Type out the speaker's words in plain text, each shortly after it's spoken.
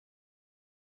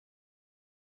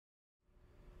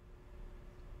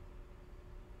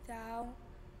Thou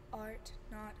art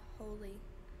not holy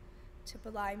to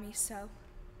belie me so.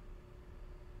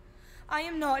 I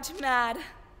am not mad.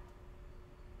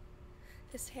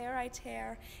 This hair I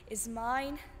tear is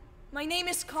mine. My name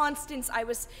is Constance. I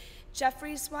was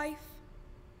Geoffrey's wife.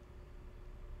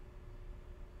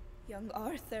 Young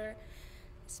Arthur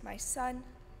is my son.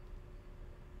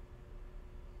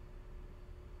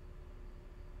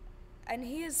 And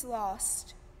he is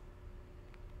lost.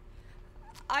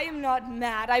 I am not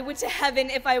mad. I would to heaven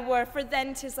if I were, for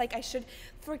then 'tis like I should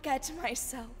forget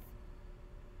myself.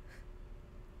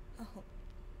 Oh,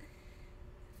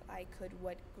 if I could,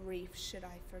 what grief should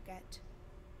I forget?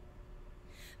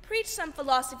 Preach some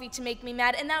philosophy to make me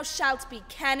mad, and thou shalt be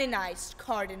canonized,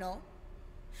 Cardinal.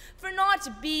 For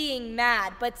not being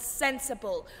mad, but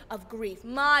sensible of grief,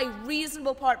 my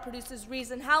reasonable part produces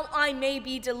reason how I may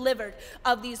be delivered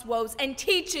of these woes, and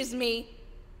teaches me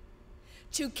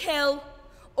to kill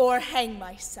or hang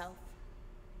myself.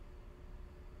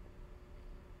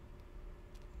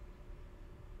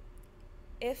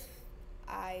 If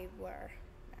I were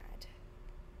mad,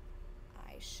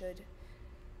 I should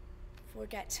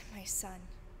forget my son,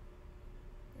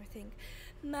 or think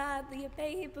madly a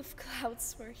babe of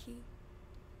clouds were he.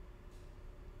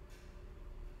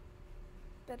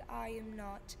 But I am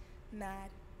not mad.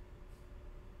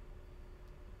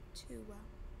 Too well.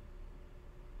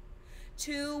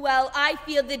 Too well I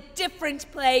feel the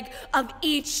different plague of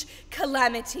each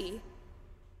calamity.